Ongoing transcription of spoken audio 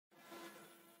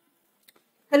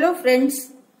Hello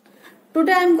friends,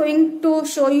 today I am going to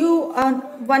show you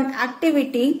one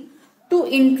activity to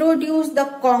introduce the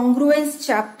congruence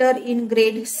chapter in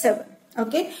grade 7.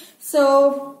 Okay,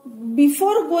 so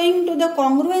before going to the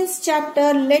congruence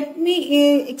chapter, let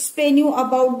me explain you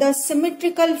about the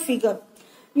symmetrical figure.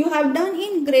 You have done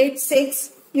in grade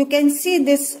 6, you can see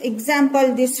this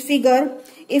example, this figure.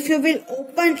 If you will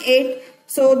open it,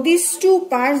 so these two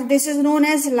parts, this is known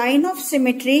as line of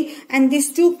symmetry, and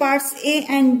these two parts A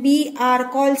and B are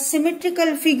called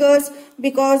symmetrical figures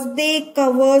because they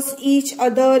covers each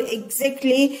other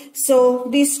exactly. So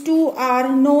these two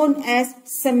are known as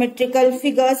symmetrical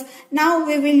figures. Now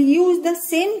we will use the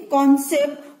same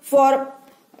concept for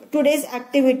today's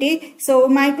activity. So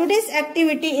my today's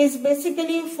activity is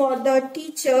basically for the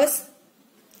teachers.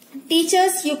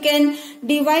 Teachers, you can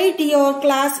divide your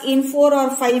class in 4 or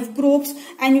 5 groups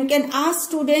and you can ask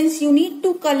students, you need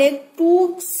to collect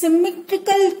two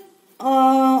symmetrical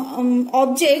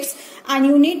objects and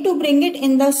you need to bring it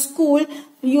in the school.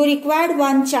 You require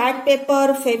one chart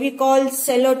paper, Fevicol,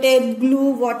 sellotape,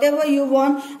 glue, whatever you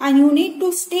want, and you need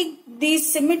to stick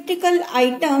these symmetrical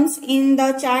items in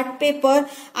the chart paper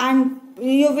and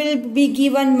you will be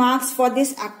given marks for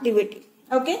this activity.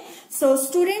 Okay, so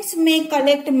students may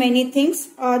collect many things.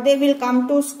 They will come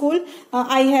to school.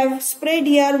 I have spread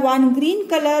here one green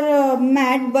color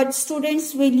mat, but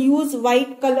students will use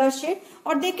white color shade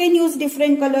or they can use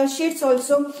different color shades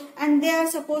also, and they are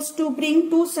supposed to bring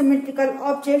two symmetrical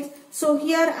objects. So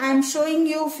here I am showing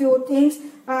you few things.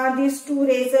 These two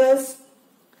razors,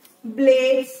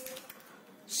 blades,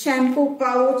 shampoo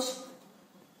pouch,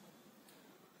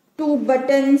 two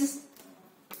buttons,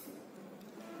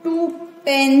 two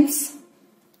pens,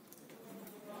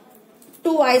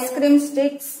 two ice cream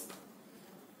sticks,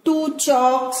 two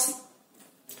chalks,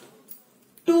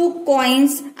 two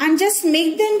coins, and just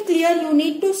make them clear. You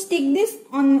need to stick this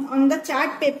on the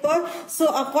chart paper. So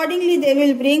accordingly they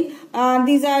will bring.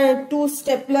 These are two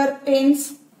stapler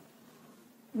pens,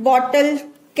 bottle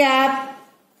cap,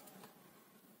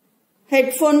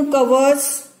 headphone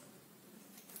covers,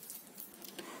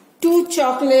 two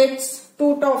chocolates,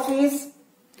 two toffees,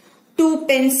 two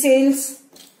pencils,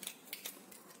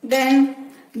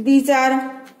 then these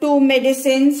are two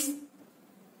medicines,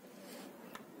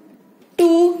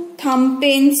 two thumb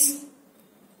pins,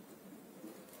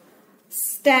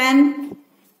 stamp,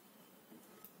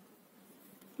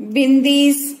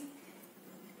 bindis,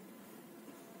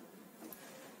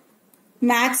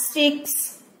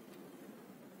 matchsticks,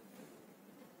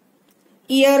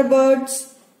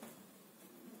 earbuds,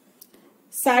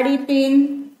 sari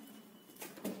pin,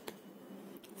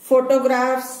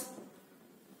 photographs,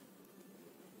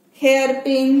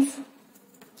 hairpins.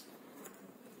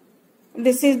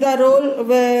 This is the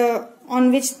roll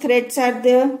on which threads are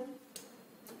there.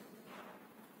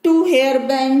 Two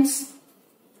hairbands,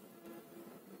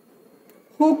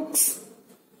 hooks,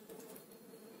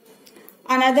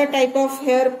 another type of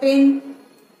hairpin.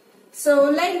 So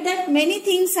like that, many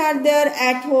things are there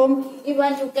at home.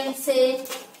 Even you can say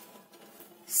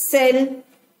cell.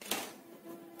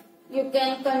 You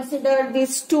can consider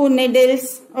these two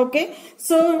needles. Okay,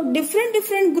 so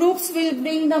different groups will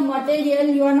bring the material.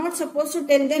 You are not supposed to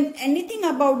tell them anything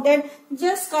about that.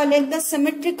 Just collect the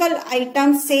symmetrical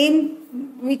items, same,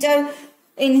 which are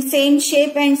in same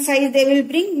shape and size. They will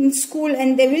bring in school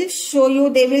and they will show you.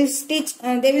 They will stitch.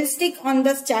 They will stick on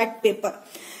the chart paper.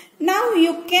 Now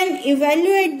you can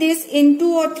evaluate this in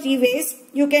 2 or 3 ways.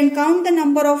 You can count the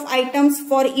number of items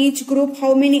for each group,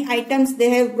 how many items they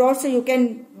have brought, so you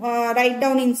can write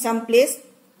down in some place.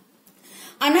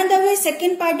 Another way,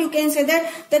 second part, you can say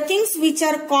that the things which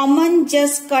are common,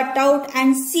 just cut out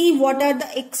and see what are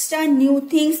the extra new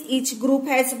things each group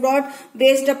has brought.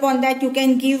 Based upon that, you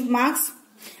can give marks.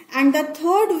 And the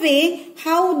third way,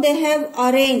 how they have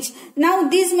arranged. Now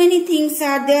these many things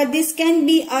are there. This can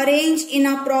be arranged in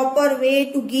a proper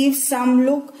way to give some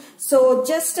look. So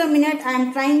just a minute, I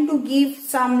am trying to give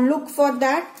some look for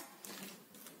that.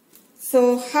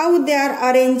 So how they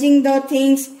are arranging the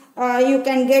things. You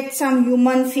can get some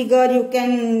human figure. You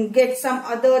can get some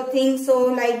other things. So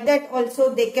like that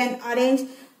also they can arrange.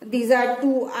 These are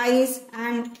two eyes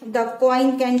and the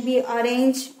coin can be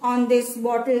arranged on this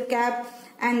bottle cap.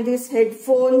 And these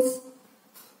headphones.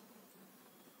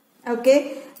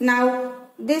 Okay, now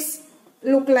this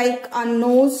look like a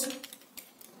nose.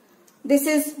 This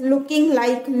is looking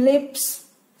like lips.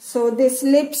 So this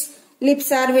lips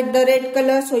are with the red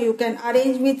color, so you can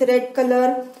arrange with red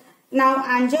color. Now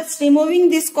I'm just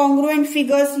removing these congruent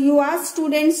figures. You ask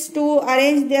students to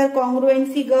arrange their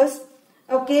congruent figures.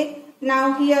 Okay,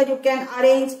 Now here you can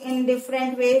arrange in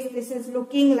different ways. This is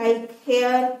looking like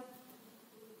hair.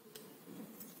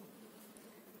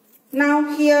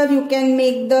 Now here you can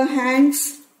make the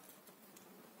hands.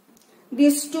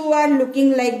 These two are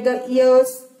looking like the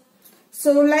ears.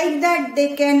 So like that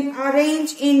they can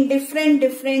arrange in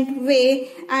different way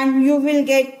and you will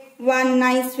get one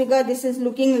nice figure. This is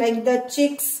looking like the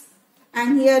chicks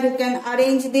and here you can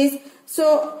arrange this.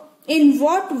 So in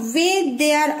what way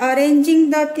they are arranging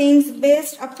the things,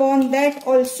 based upon that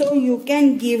also you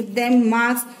can give them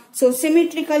marks. So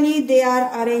symmetrically they are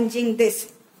arranging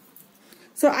this.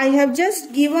 So I have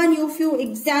just given you few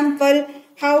examples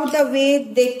how the way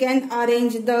they can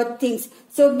arrange the things.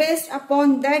 So based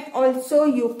upon that also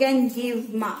you can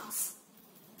give marks.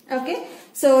 Okay.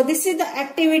 So this is the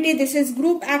activity. This is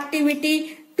group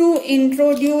activity to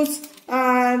introduce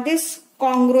this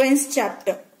congruence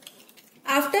chapter.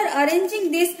 After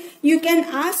arranging this, you can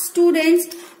ask students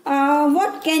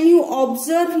what can you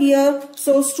observe here.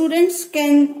 So students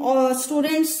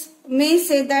may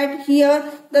say that here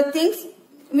the things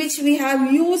which we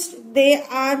have used, they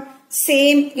are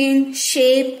same in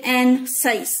shape and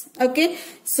size. Okay,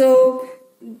 so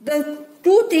the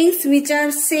two things which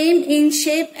are same in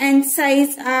shape and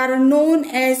size are known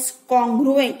as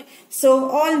congruent. So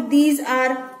all these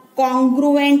are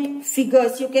congruent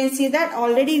figures. You can see that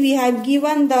already we have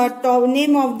given the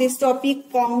name of this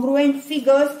topic, congruent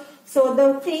figures. So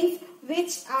the things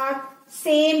which are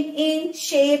same in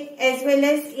shape as well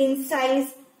as in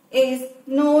size is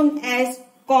known as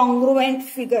congruent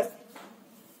figures.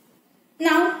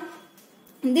 Now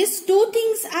these two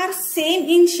things are same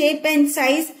in shape and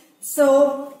size.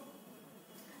 So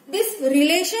this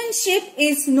relationship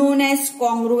is known as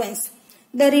congruence.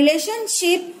 The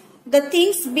relationship, the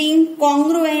things being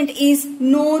congruent, is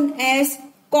known as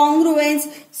congruence.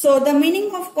 So the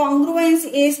meaning of congruence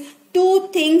is two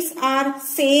things are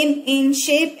same in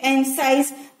shape and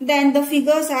size, then the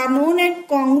figures are known as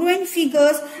congruent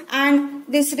figures and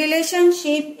this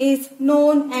relationship is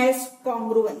known as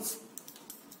congruence.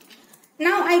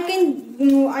 Now I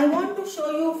want to show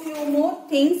you a few more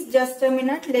things. Just a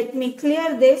minute, let me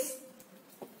clear this.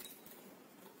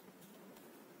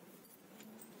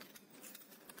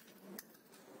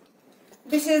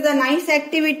 This is a nice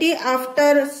activity.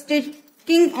 After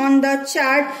sticking on the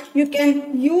chart, you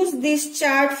can use this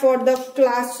chart for the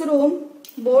classroom,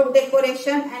 board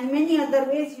decoration and many other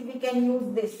ways we can use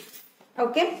this.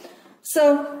 Okay.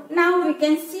 So now we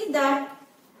can see that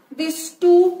these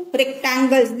two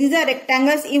rectangles, these are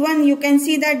rectangles, even you can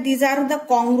see that these are the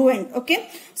congruent. Okay.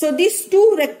 So these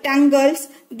two rectangles,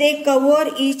 they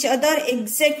cover each other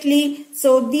exactly.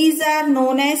 So these are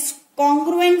known as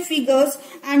congruent figures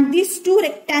and these two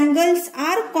rectangles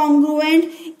are congruent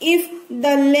if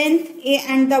the length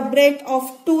and the breadth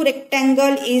of two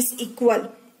rectangle is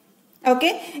equal.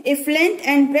 Okay, if length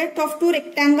and breadth of two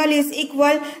rectangle is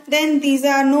equal, then these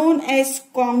are known as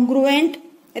congruent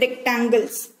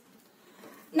rectangles.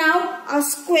 Now a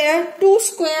square, two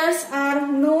squares are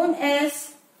known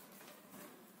as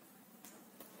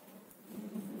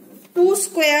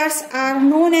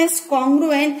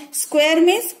congruent. Square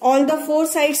means all the four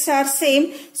sides are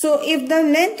same. So if the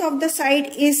length of the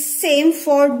side is same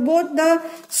for both the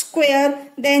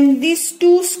square, then these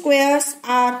two squares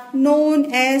are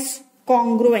known as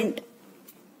congruent.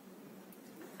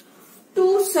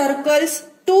 Two circles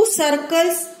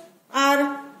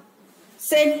are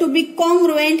said to be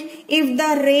congruent if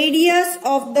the radius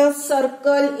of the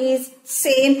circle is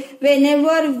same.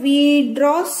 Whenever we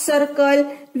draw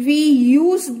circle, we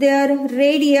use their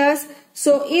radius.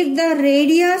 So if the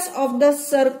radius of the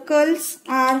circles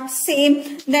are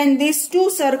same, then these two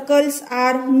circles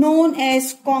are known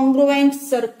as congruent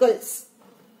circles.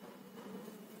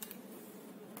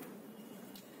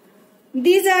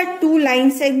 These are two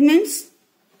line segments.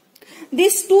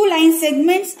 These two line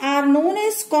segments are known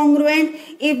as congruent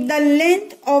if the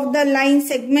length of the line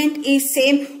segment is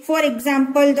same. For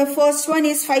example, the first one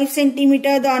is 5 cm,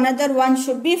 the another one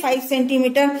should be 5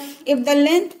 cm. If the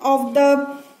length of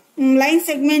the line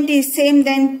segment is same,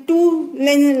 then two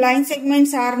line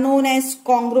segments are known as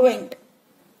congruent.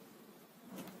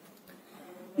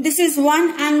 This is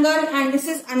one angle and this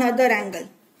is another angle.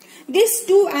 These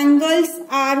two angles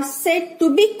are said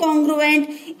to be congruent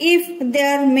if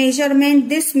their measurement,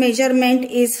 this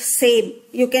measurement is same.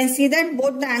 You can see that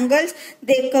both the angles,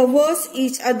 they covers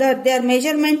each other. Their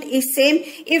measurement is same.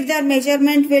 If their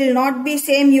measurement will not be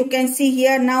same, you can see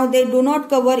here now they do not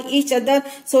cover each other.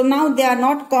 So now they are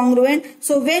not congruent.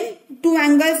 So when two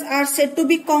angles are said to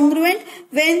be congruent,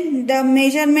 when the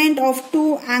measurement of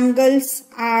two angles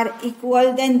are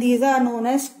equal, then these are known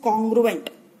as congruent.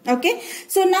 Okay,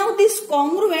 so now this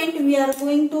congruent we are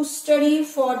going to study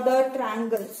for the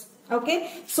triangles. Okay,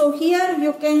 so here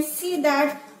you can see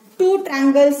that two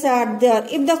triangles are there.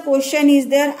 If the question is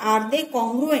there, are they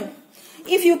congruent?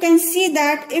 If you can see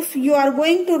that if you are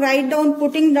going to write down,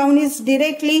 putting down is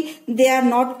directly, they are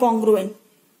not congruent.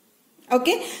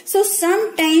 Okay, so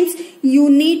sometimes you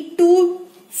need to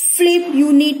flip,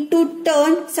 you need to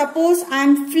turn. Suppose I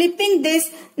am flipping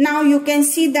this. Now you can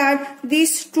see that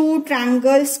these two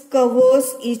triangles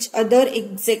covers each other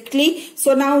exactly.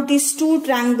 So now these two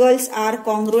triangles are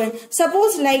congruent.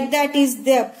 Suppose like that is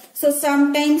there. So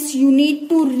sometimes you need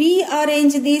to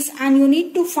rearrange this and you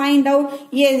need to find out,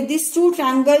 yes, these two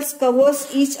triangles covers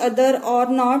each other or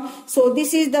not. So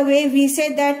this is the way we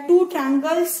say that two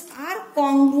triangles are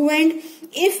congruent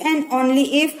if and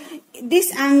only if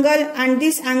this angle and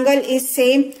this angle is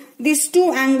same, these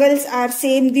two angles are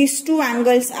same, these two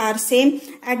angles are same.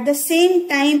 At the same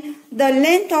time, the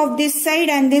length of this side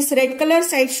and this red color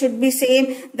side should be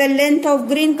same, the length of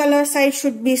green color side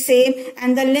should be same,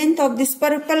 and the length of this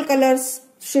purple colors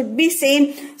should be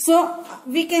same. So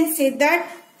we can say that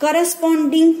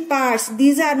corresponding parts,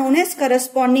 these are known as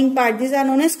corresponding parts, these are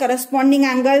known as corresponding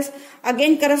angles,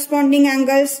 again corresponding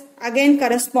angles, again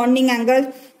corresponding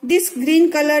angles. This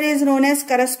green color is known as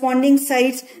corresponding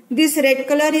sides, this red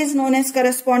color is known as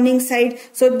corresponding side,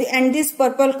 and this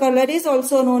purple color is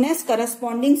also known as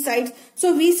corresponding sides.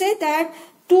 So we say that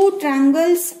two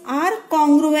triangles are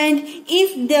congruent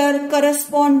if their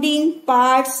corresponding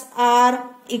parts are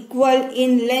equal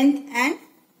in length and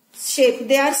shape.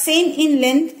 They are same in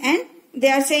length and they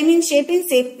are same in shape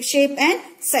and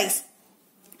size.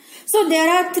 So there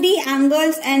are three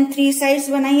angles and three sides.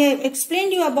 When I have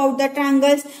explained you about the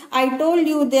triangles, I told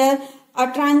you there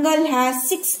a triangle has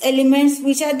 6 elements.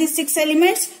 Which are the 6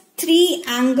 elements? 3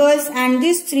 angles and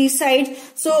these 3 sides.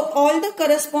 So all the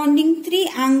corresponding 3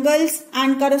 angles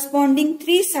and corresponding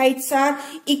 3 sides are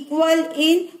equal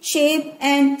in shape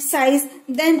and size.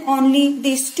 Then only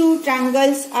these two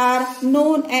triangles are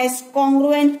known as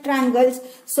congruent triangles.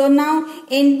 So now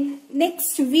in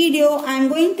next video I am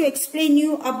going to explain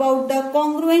you about the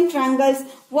congruent triangles.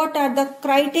 What are the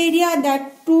criteria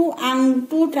that two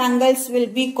triangles will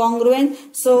be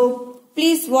congruent? So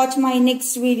please watch my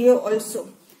next video also.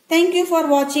 Thank you for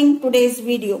watching today's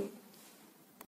video.